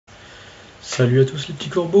Salut à tous les petits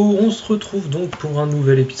corbeaux, on se retrouve donc pour un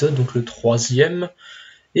nouvel épisode, donc le 3e.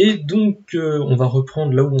 Et donc on va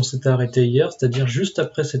reprendre là où on s'était arrêté hier, c'est-à-dire juste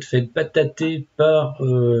après s'être fait patater par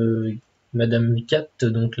Madame Cat,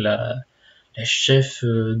 donc la chef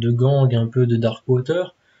de gang un peu de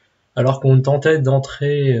Darkwater, alors qu'on tentait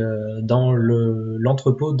d'entrer dans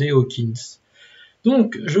l'entrepôt des Hawkins.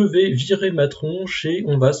 Donc je vais virer ma tronche et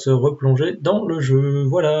on va se replonger dans le jeu.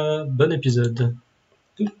 Voilà, bon épisode.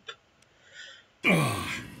 I'm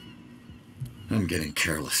getting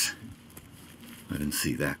careless. I didn't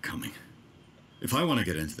see that coming. If I want to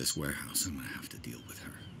get into this warehouse, I'm going to have to deal with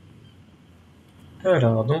her.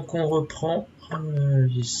 Alors, donc on reprend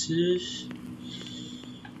ici.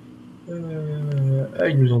 Ah,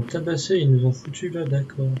 ils nous ont tabassé, ils nous ont foutu là,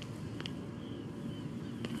 d'accord.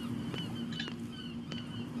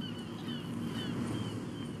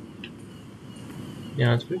 Il y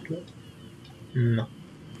a un truc là? Non.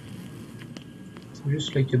 C'est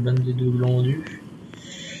juste la cabane des deux glandus.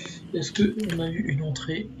 Est-ce qu'on a eu une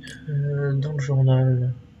entrée dans le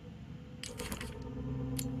journal?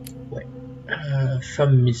 Ouais.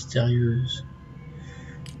 Femme mystérieuse.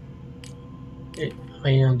 Et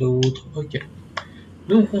rien d'autre. Ok.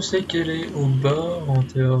 Donc on sait qu'elle est au bord en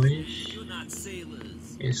théorie.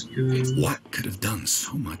 Est-ce que... What could have done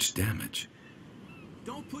so much damage?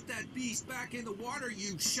 Don't put that beast back in the water,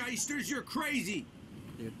 you shysters! You're crazy!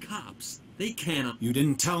 They're cops. They can't... You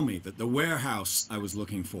didn't tell me that the warehouse I was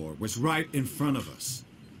looking for was right in front of us.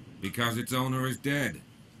 Because its owner is dead.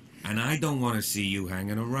 And I don't want to see you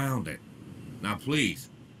hanging around it. Now please,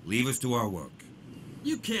 leave us to our work.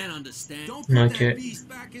 You can't understand. Don't put put that that beast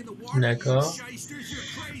back in the water, D'accord. you shysters!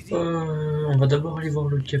 You're crazy! On va d'abord aller voir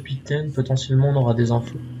le capitaine, potentiellement on aura des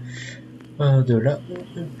infos. De là où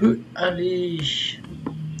on peut aller.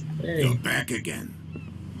 Hey. You're back again.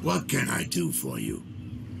 What can I do for you?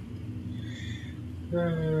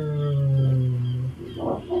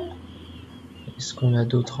 Est-ce qu'on a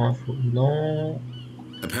d'autres infos? Non.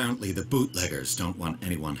 Apparently the bootleggers don't want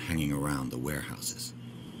anyone hanging around the warehouses.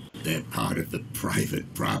 They're part of the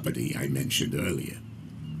private property I mentioned earlier.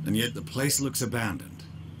 And yet the place looks abandoned.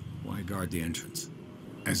 Why guard the entrance?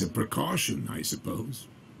 As a precaution, I suppose.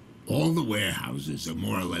 All the warehouses are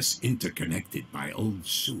more or less interconnected by old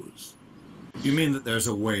sewers. You mean that there's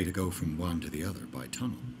a way to go from one to the other by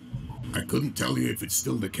tunnel? I couldn't tell you if it's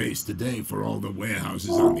still the case today for all the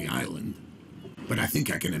warehouses on the island, but I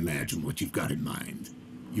think I can imagine what you've got in mind.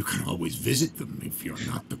 You can always visit them if you're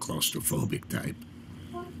not the claustrophobic type.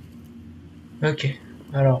 Ok.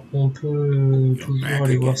 Alors, on peut toujours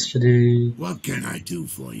aller voir s'il y a des... What can I do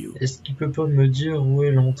for you? Est-ce qu'il peut pas me dire où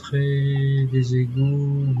est l'entrée des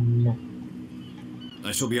égouts? Non.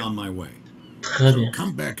 I shall be on my way. Très bien.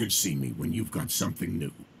 Come back and see me when you've got something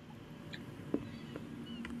new.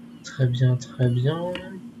 Très bien, très bien.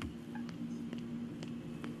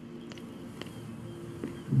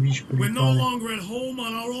 Oui, je peux lui We're no parler. longer at home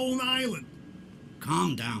on our own island.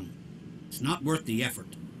 Calm down. It's not worth the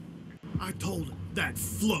effort. I told him, that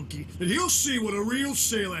flunky, that he'll see what a real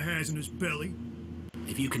sailor has in his belly.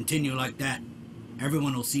 If you continue like that,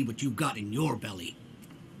 everyone will see what you've got in your belly.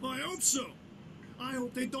 I hope so. I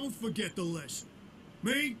hope they don't forget the lesson.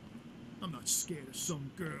 Me? I'm not scared of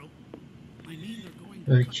some girl. I mean they're going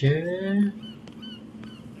to... Ok.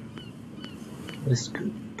 Est-ce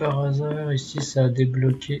que par hasard ici ça a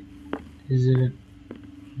débloqué des événements?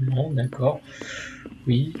 Non, d'accord.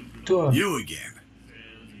 Oui, toi. You again.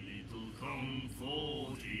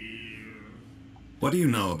 What do you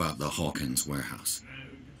know about the Hawkins warehouse?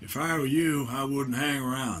 If I were you, I wouldn't hang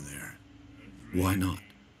around there. Why not?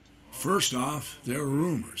 First off, there are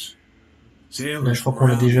rumors. Là, Sailors je crois qu'on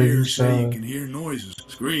l'a around déjà here vu say ça. you can hear noises,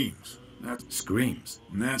 screams. Screams.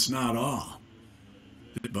 And that's not all.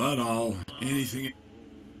 But anything...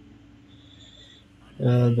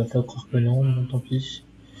 Bah, faut croire que non, bon, tant pis.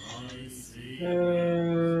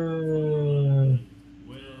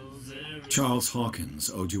 Charles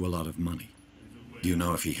Hawkins owed you a lot of money. Do you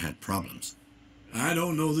know if he had problems? I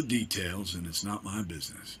don't know the details, and it's not my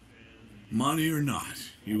business. Money or not,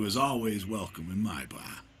 he was always welcome in my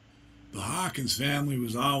bar. The Hawkins family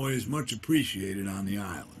was always much appreciated on the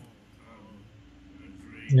island.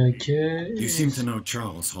 Ok. You seem to know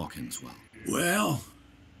Charles Hawkins well. Well,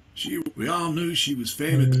 we all knew she was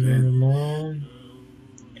famous then. Non.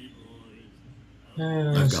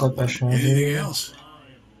 Ça n'a pas Anything changé. else?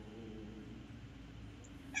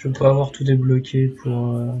 Je peux pas avoir tout débloqué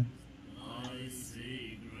pour...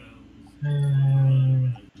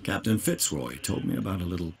 Captain Fitzroy told me about a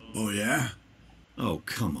little... Oh, yeah? Oh,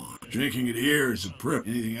 come on. Drinking it here is a prep.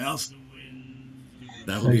 Anything else?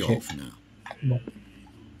 That'll be Okay. all for now. Bon.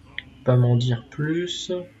 pas m'en dire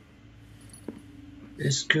plus.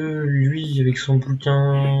 Est-ce que lui, avec son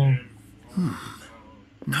bouquin...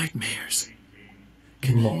 Nightmares.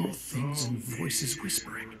 Can Bon. hear things and voices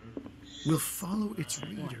whispering. We'll follow its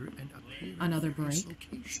reader and appear Another in various break?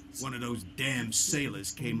 locations. One of those damn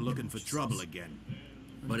sailors came looking for trouble again.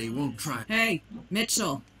 But he won't try. Hey,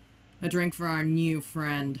 Mitchell. A drink for our new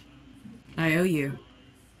friend. I owe you.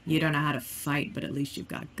 You don't know how to fight, but at least you've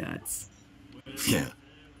got guts. Yeah.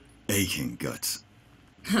 Aching guts.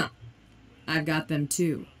 Huh. I've got them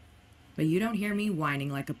too. But you don't hear me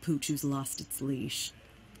whining like a pooch who's lost its leash.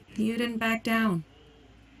 You didn't back down.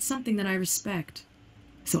 It's something that I respect.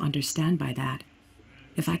 So understand by that,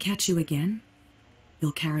 if I catch you again,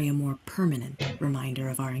 you'll carry a more permanent reminder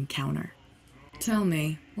of our encounter. Tell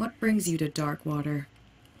me, what brings you to Darkwater?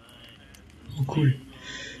 Oh, cool.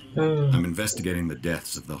 I'm investigating the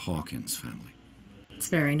deaths of the Hawkins family. It's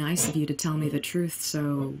very nice of you to tell me the truth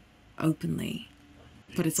so openly.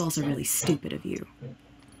 But it's also really stupid of you.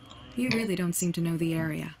 You really don't seem to know the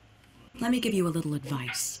area. Let me give you a little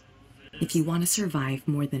advice. If you want to survive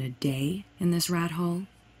more than a day in this rat hole,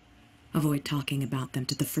 avoid talking about them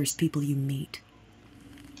to the first people you meet.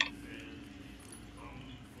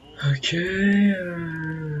 Okay.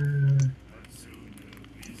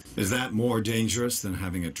 Is that more dangerous than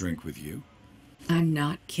having a drink with you? I'm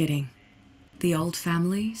not kidding. The old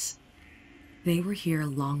families, they were here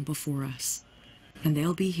long before us. And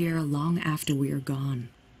they'll be here long after we're gone.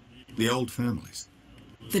 The old families.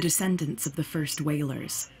 The descendants of the first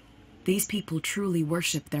whalers. These people truly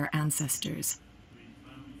worship their ancestors.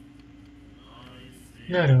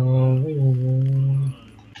 Alors...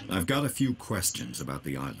 I've got a few questions about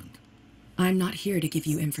the island. I'm not here to give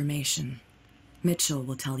you information. Mitchell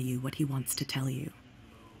will tell you what he wants to tell you.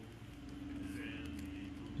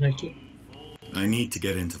 Ok. I need to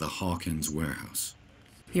get into the Hawkins warehouse.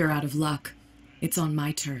 You're out of luck. It's on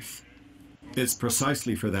my turf. It's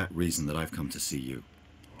precisely for that reason that I've come to see you.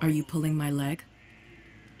 Are you pulling my leg?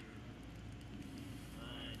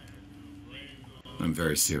 I'm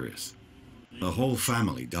very serious. The whole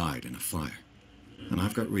family died in a fire, and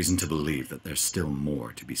I've got reason to believe that there's still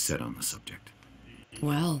more to be said on the subject.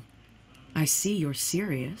 Well, I see you're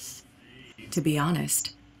serious. To be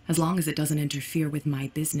honest, as long as it doesn't interfere with my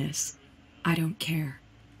business, I don't care.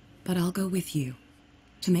 But I'll go with you,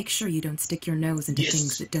 to make sure you don't stick your nose into Yes.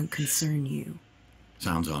 things that don't concern you.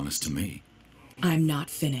 Sounds honest to me. I'm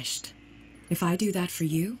not finished. If I do that for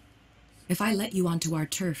you, if I let you onto our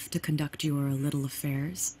turf to conduct your little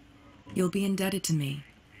affairs, you'll be indebted to me,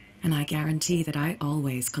 and I guarantee that I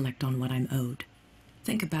always collect on what I'm owed.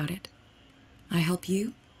 Think about it. I help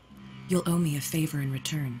you, you'll owe me a favor in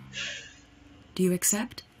return. Do you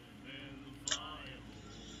accept?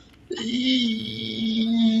 Je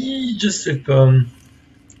sais pas.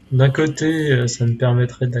 D'un côté, ça me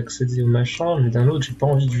permettrait d'accéder au machin, mais d'un autre, j'ai pas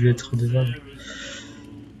envie de lui être redevable.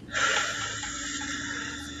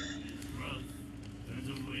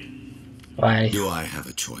 Ouais. Do I have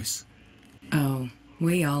a choice? Oh,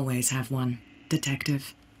 we always have one,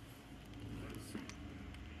 Detective.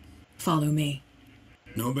 Follow me.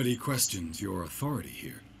 Nobody questions your authority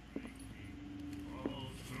here.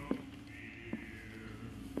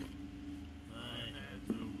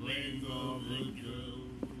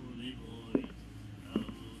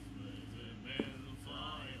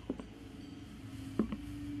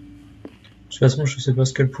 De toute façon, je sais pas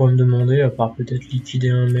ce qu'elle pourrait me demander, à part peut-être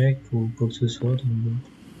liquider un mec ou quoi que ce soit. Donc bon.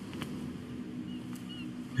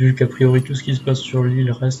 Vu qu'a priori tout ce qui se passe sur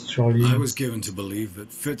l'île reste sur l'île. I was given to believe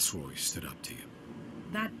that Fitzroy stood up to you.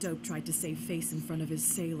 That dope tried to save face in front of his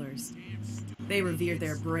sailors. They revere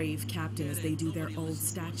their brave captain as they do their old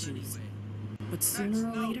statues. But sooner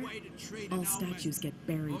or later, all statues get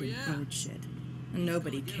buried in bird shit. And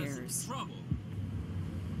nobody cares. Trouble.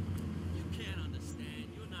 You can't understand.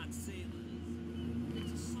 You're not sailors.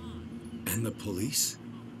 It's a sign. And the police?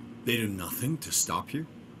 They do nothing to stop you?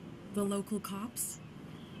 The local cops?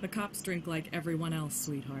 The cops drink like everyone else,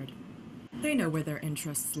 sweetheart. They know where their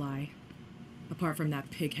interests lie. Apart from that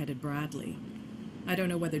pig-headed Bradley. I don't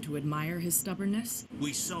know whether to admire his stubbornness.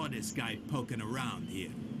 We saw this guy poking around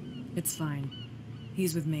here. It's fine.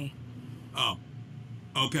 He's with me. Oh.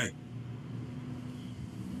 Okay.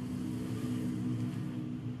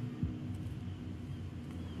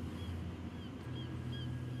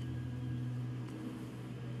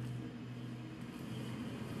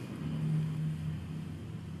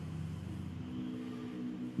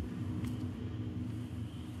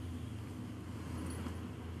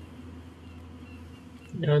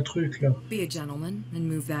 Il y a un truc là. Be a gentleman and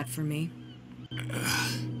move that for me.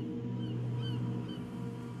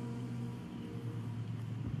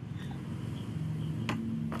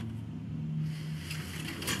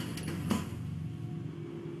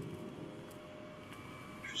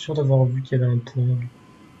 sûr d'avoir vu qu'il y avait un point.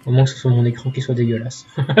 Au moins que ce soit mon écran qui soit dégueulasse.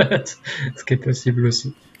 Ce qui est possible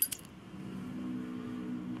aussi.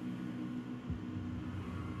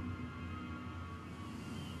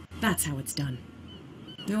 That's how it's done.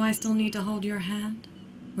 Do I still need to hold your hand?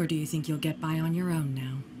 Or do you think you'll get by on your own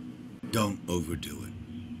now? Don't overdo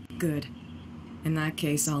it. Good. In that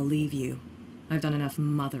case, I'll leave you. I've done enough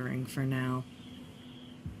mothering for now.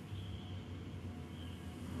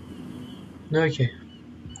 Ok.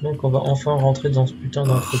 Donc on va enfin rentrer dans ce putain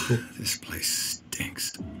d'entrepôt. This place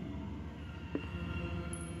stinks.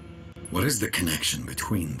 What is the connection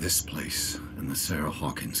between this place and the Sarah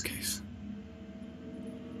Hawkins case?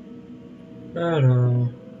 Alors...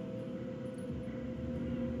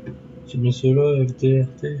 C'est bien cela,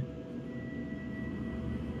 LTRT.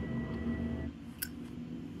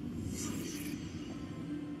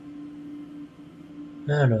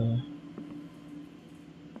 Alors...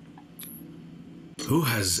 Who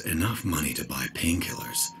has enough money to buy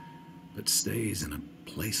painkillers, but stays in a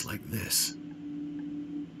place like this?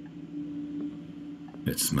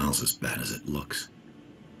 It smells as bad as it looks.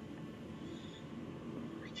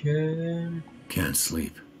 Ok... Can't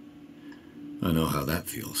sleep. I know how that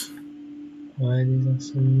feels. Ouais, des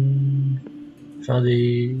insomnies... Enfin,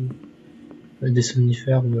 des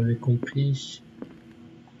somnifères, vous m'avez compris.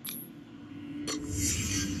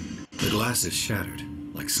 The glass is shattered,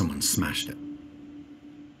 like someone smashed it.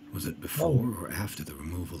 Was it before or after the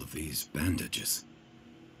removal of these bandages?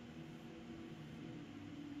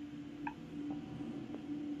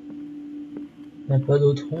 On n'a pas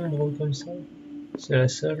d'autre ombre comme ça? C'est la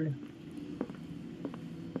seule.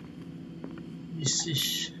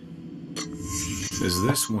 Ici. Is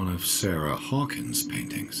this one of Sarah Hawkins'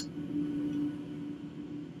 paintings?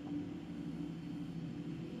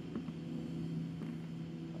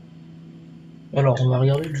 Alors, on va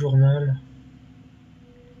regarder le journal.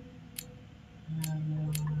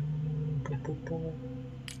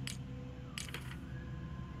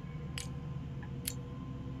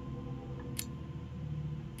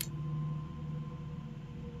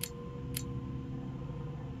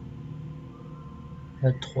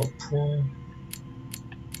 À 3 points.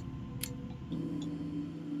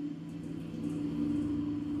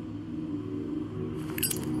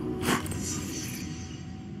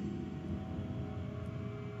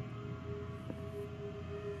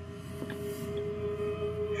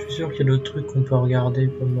 Je suis sûr qu'il y a d'autres trucs qu'on peut regarder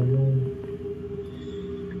pour le moment.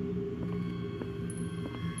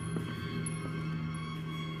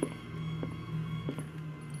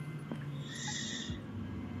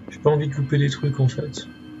 J'ai pas envie de couper des trucs en fait.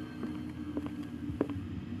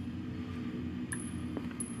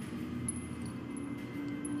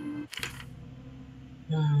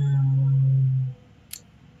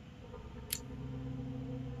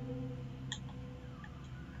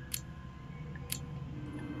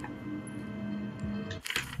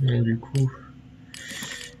 Et du coup,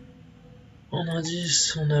 en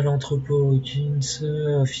indice, on a l'entrepôt Hawkins,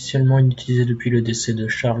 officiellement inutilisé depuis le décès de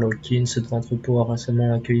Charles Hawkins. Cet entrepôt a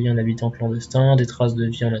récemment accueilli un habitant clandestin. Des traces de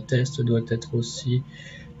vie en attestent. Doit être aussi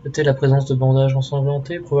notée la présence de bandages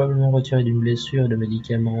ensanglantés, probablement retirés d'une blessure, et de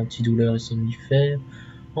médicaments antidouleurs et somnifères.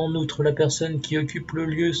 En outre, la personne qui occupe le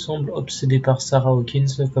lieu semble obsédée par Sarah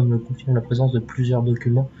Hawkins, comme le confirme la présence de plusieurs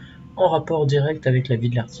documents en rapport direct avec la vie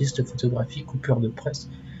de l'artiste, photographies, coupures de presse.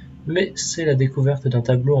 Mais c'est la découverte d'un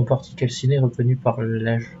tableau en partie calciné reconnu par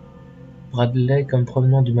l'âge Bradley comme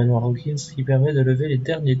provenant du manoir Hawkins qui permet de lever les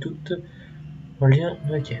derniers doutes en lien.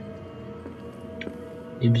 Ok.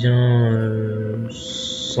 Eh bien,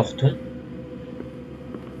 sortons.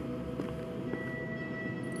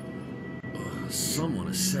 Someone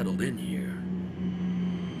has settled in here.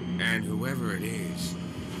 And whoever it is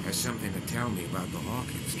has something to tell me about the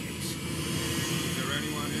Hawkins case. Is there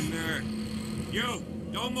anyone in there? You!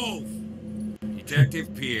 Don't move!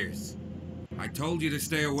 Detective Pierce. I told you to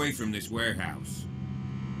stay away from this warehouse.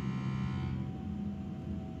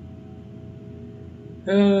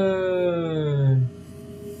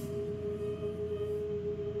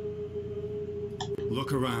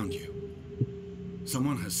 Look around you.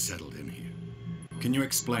 Someone has settled in here. Can you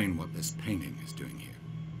explain what this painting is doing here?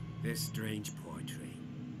 This strange portrait.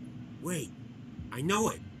 Wait, I know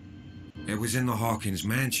it. It was in the Hawkins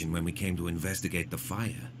mansion when we came to investigate the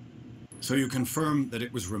fire. So you confirm that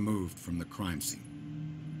it was removed from the crime scene.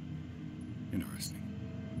 Interesting.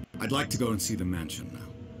 I'd like to go and see the mansion now.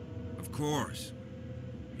 Of course.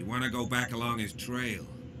 You want to go back along his trail?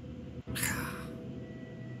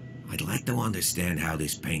 I'd like to understand how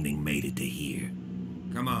this painting made it to here.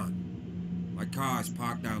 Come on. My car's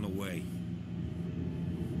parked down the way.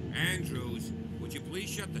 Andrews, would you please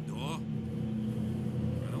shut the door?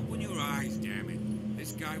 I don't Open your eyes, damn it.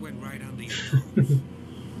 This guy went right under your nose.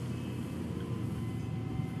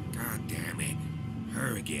 God damn it.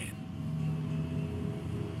 Her again.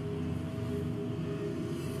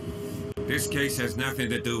 This case has nothing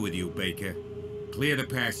to do with you, Baker. Clear the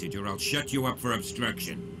passage or I'll shut you up for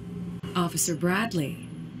obstruction. Officer Bradley,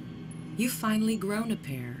 you've finally grown a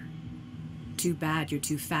pair. Too bad you're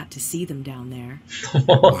too fat to see them down there.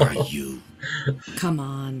 Why you? Come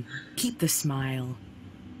on, keep the smile.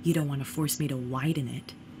 You don't want to force me to widen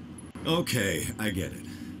it. Okay, I get it.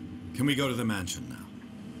 Can we go to the mansion now?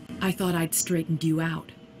 I thought I'd straightened you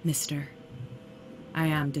out, mister. I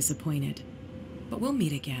am disappointed, but we'll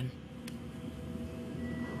meet again.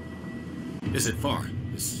 Is it far,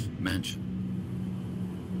 this mansion?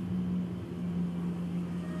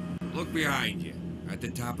 Look behind you, at the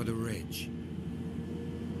top of the ridge.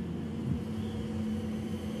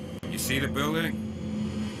 You see the building?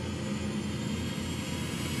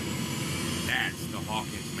 That's the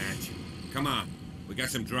Hawkins mansion. Come on, we got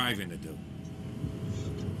some driving to do.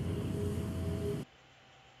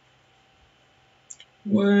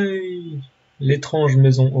 Ouais, l'étrange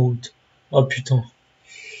maison haute. Oh putain.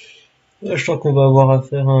 Là, je sens qu'on va avoir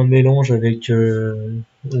affaire à un mélange avec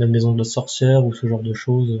la maison de la sorcière ou ce genre de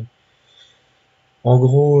choses. En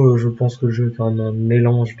gros, je pense que le jeu est quand même un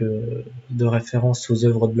mélange de références aux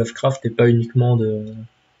œuvres de Lovecraft et pas uniquement de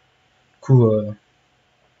coup.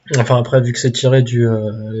 Enfin après, vu que c'est tiré du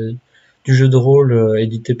jeu de rôle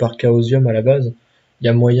édité par Chaosium à la base, il y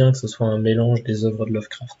a moyen que ce soit un mélange des œuvres de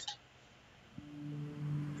Lovecraft.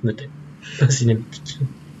 Je me tais. Cinématique.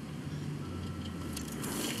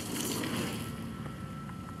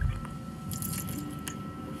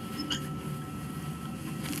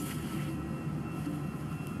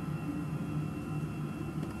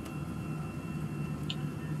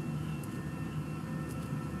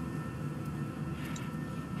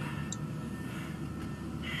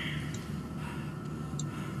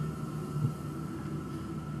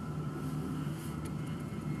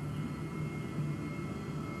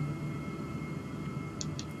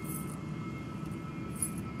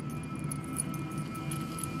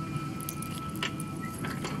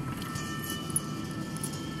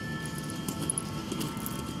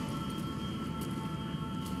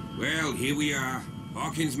 Well, here we are,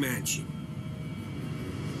 Hawkins Mansion.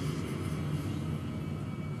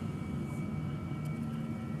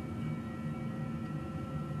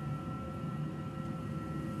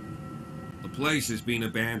 The place has been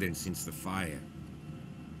abandoned since the fire.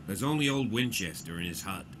 There's only old Winchester in his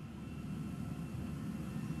hut.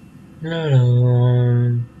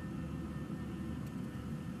 Alors...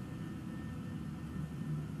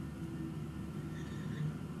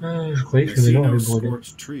 je croyais que le mélange avait brûlé.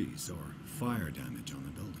 Scorched trees or fire damage on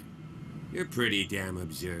the building. You're pretty damn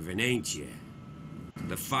observant, ain't you?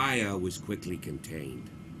 The fire was quickly contained.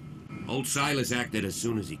 Old Silas acted as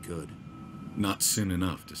soon as he could. Not soon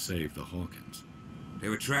enough to save the Hawkins. They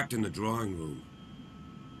were trapped in the drawing room.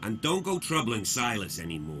 And don't go troubling Silas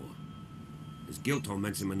anymore. His guilt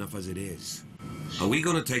torments him enough as it is. Are we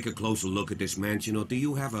gonna take a closer look at this mansion, or do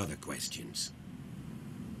you have other questions?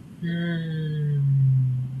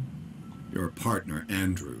 Your partner,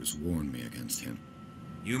 Andrews, warned me against him.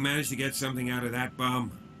 You managed to get something out of that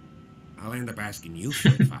bum? I'll end up asking you for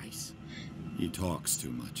advice. He talks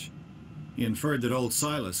too much. He inferred that old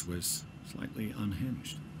Silas was slightly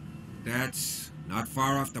unhinged. That's not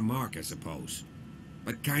far off the mark, I suppose.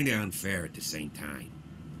 But kinda unfair at the same time.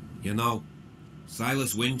 You know,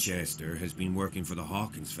 Silas Winchester has been working for the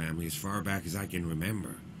Hawkins family as far back as I can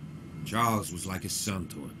remember. Charles was like a son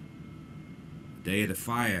to him. The day of the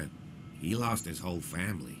fire, he lost his whole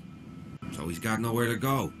family. So he's got nowhere to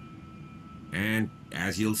go. And,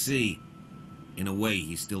 as you'll see, in a way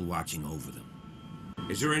he's still watching over them.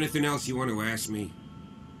 Is there anything else you want to ask me?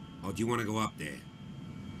 Or do you want to go up there?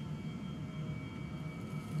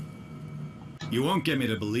 You won't get me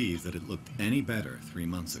to believe that it looked any better 3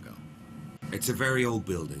 months ago. It's a very old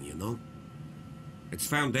building, you know? Its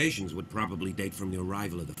foundations would probably date from the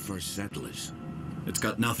arrival of the first settlers. It's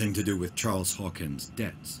got nothing to do with Charles Hawkins'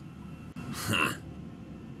 debts. Huh.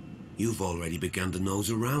 You've already begun to nose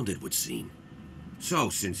around, it would seem. So,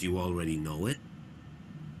 since you already know it,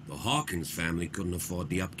 the Hawkins family couldn't afford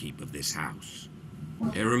the upkeep of this house.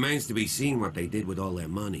 It remains to be seen what they did with all their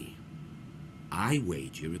money. I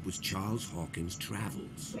wager it was Charles Hawkins'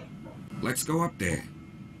 travels. Let's go up there.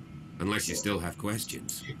 Unless you still have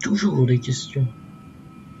questions. Toujours des questions.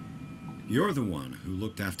 You're the one who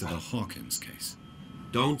looked after the Hawkins case.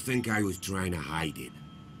 Don't think I was trying to hide it.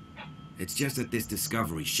 It's just that this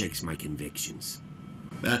discovery shakes my convictions.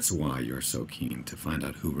 That's why you're so keen to find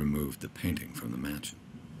out who removed the painting from the mansion.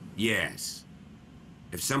 Yes.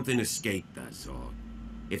 If something escaped us, or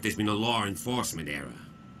if there's been a law enforcement error,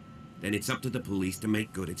 then it's up to the police to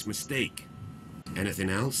make good its mistake.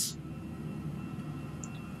 Anything else?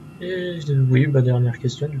 Oui, bah dernière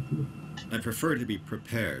question du coup. I prefer to be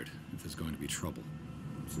prepared if there's going to be trouble.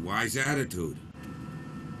 It's a wise attitude.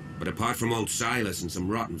 But apart from old Silas and some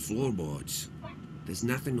rotten floorboards, there's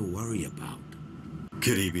nothing to worry about.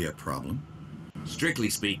 Could he be a problem?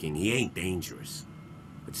 Strictly speaking, he ain't dangerous.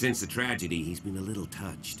 But since the tragedy, he's been a little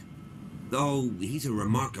touched. Though he's a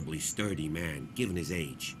remarkably sturdy man, given his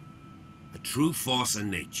age. A true force of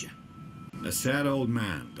nature. A sad old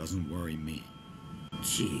man doesn't worry me.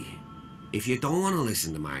 Gee, if you don't want to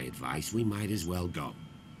listen to my advice, we might as well go.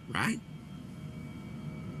 Right?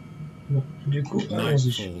 Bon, du coup, Night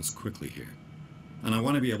allons-y. falls quickly here, and I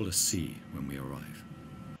want to be able to see when we arrive.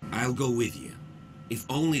 I'll go with you, if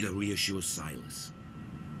only to reassure Silas.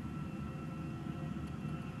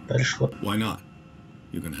 Pas le choix. Why not?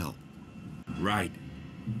 You can help. Right.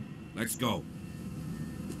 Let's go.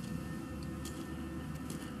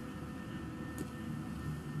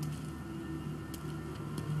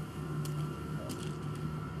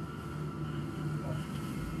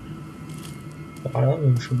 Par là,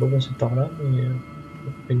 donc je sais pas passer par là, mais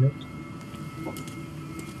une note.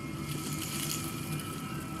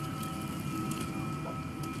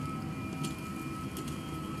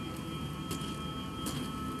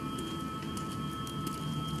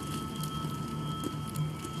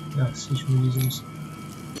 Ah si, je me disais aussi.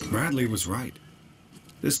 Bradley was right.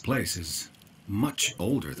 This place is much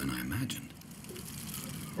older than I imagined.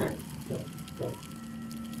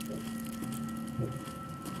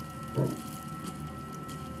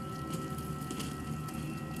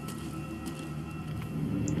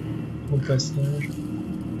 Au passage,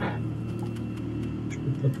 je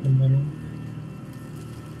peux pas prendre ma lampe.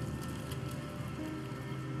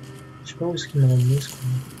 Je sais pas où est-ce qu'il m'a emmené ce con.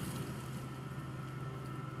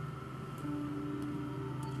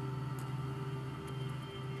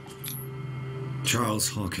 Charles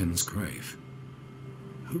Hawkins' grave.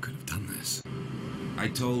 Who could have done this? I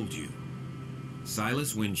told you.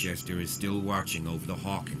 Silas Winchester is still watching over the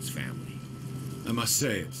Hawkins family. I must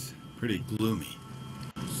say, it's pretty gloomy.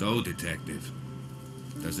 So, Detective,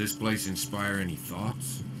 does this place inspire any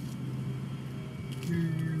thoughts?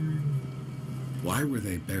 Why were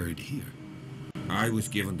they buried here? I was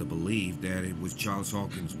given to believe that it was Charles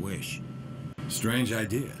Hawkins' wish. Strange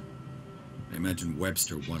idea. I imagine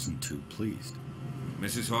Webster wasn't too pleased.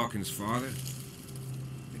 Mrs. Hawkins' father?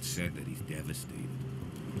 It's said that he's devastated.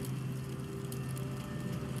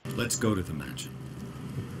 Let's go to the mansion.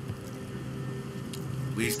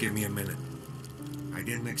 Please give me a minute. I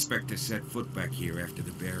didn't expect to set foot back here after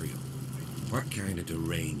the burial. What kind of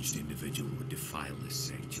deranged individual would defile this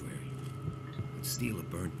sanctuary? And steal a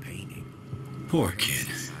burnt painting? Poor kid.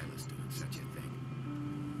 Silas doing such a thing.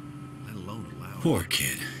 Let alone allow it. Poor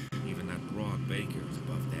kid. Even that broad baker is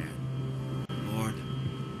above that. Lord,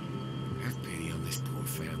 have pity on this poor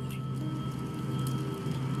family.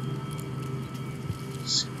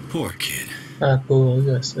 Poor kid. Ah, pauvre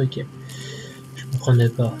gosse, ok. Je comprenais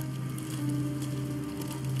pas.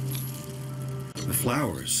 The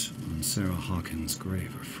flowers on Sarah Hawkins'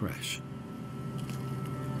 grave are fresh.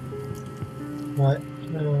 Ouais,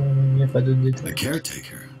 y a pas d'autres The détails.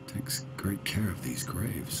 caretaker takes great care of these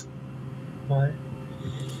graves. Ouais.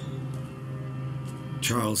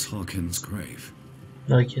 Charles Hawkins' grave.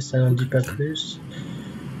 Ok, ça n'en dit pas plus.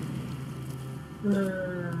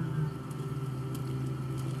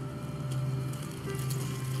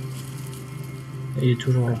 Il est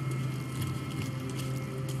toujours là.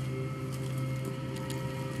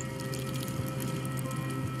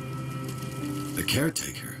 The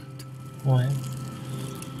caretaker. Ouais.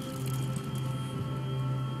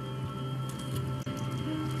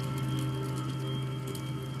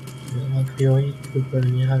 A priori, il peut pas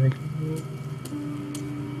venir avec nous.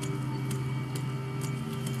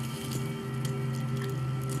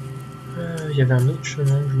 Il y avait un autre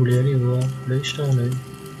chemin que je voulais aller voir. L'œil jeté en œil.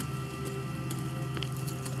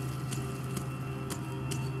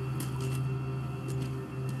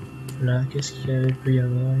 Là, qu'est-ce qu'il y avait pu y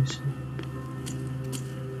avoir ici?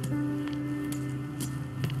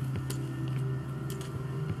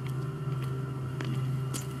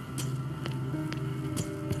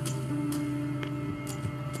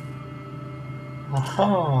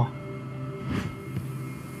 Ah!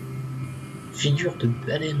 Figure de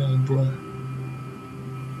baleine en bois.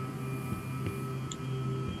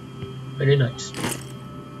 Elle est nice.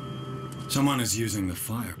 Someone is using the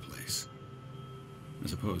fireplace. I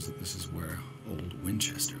suppose that this is where old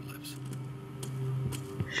Winchester lives.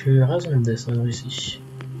 J'ai eu raison de descendre ici.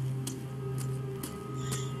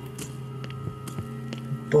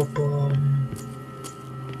 Papa.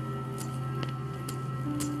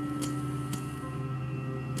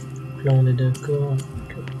 Là on est d'accord.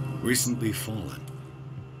 Recently fallen.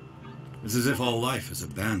 It's as if all life has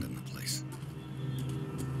abandoned the place.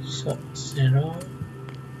 Ça c'est là.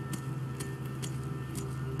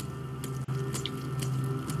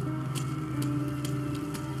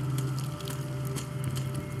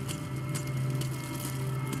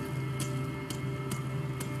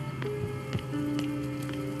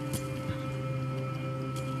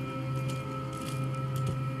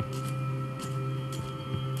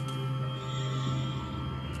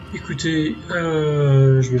 Écoutez,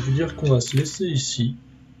 je vais vous dire qu'on va se laisser ici.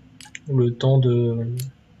 Le temps de...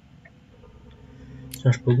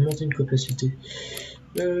 Tiens, je peux augmenter une capacité.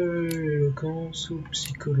 Éloquence ou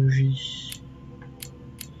psychologie.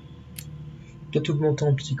 Peut-être augmenter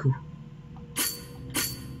en psycho.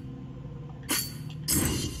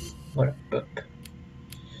 Voilà, hop.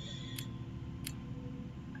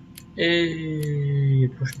 Et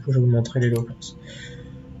la prochaine fois, j'augmenterai l'éloquence.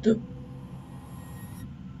 Top.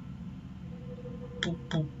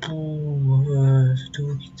 C'est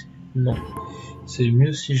vous quitter. Non. C'est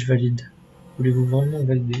mieux si je valide. Voulez-vous vraiment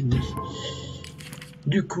valider? Oui.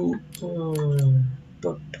 Du coup,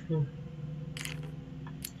 pop.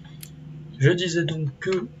 Je disais donc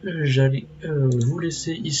que j'allais vous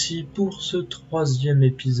laisser ici pour ce 3e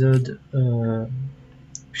épisode.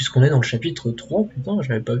 Puisqu'on est dans le chapitre 3, putain,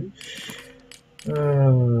 j'avais pas vu.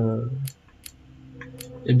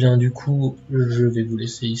 Et bien du coup, je vais vous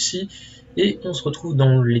laisser ici. Et on se retrouve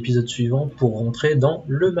dans l'épisode suivant pour rentrer dans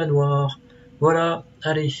le manoir. Voilà,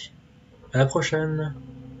 allez, à la prochaine.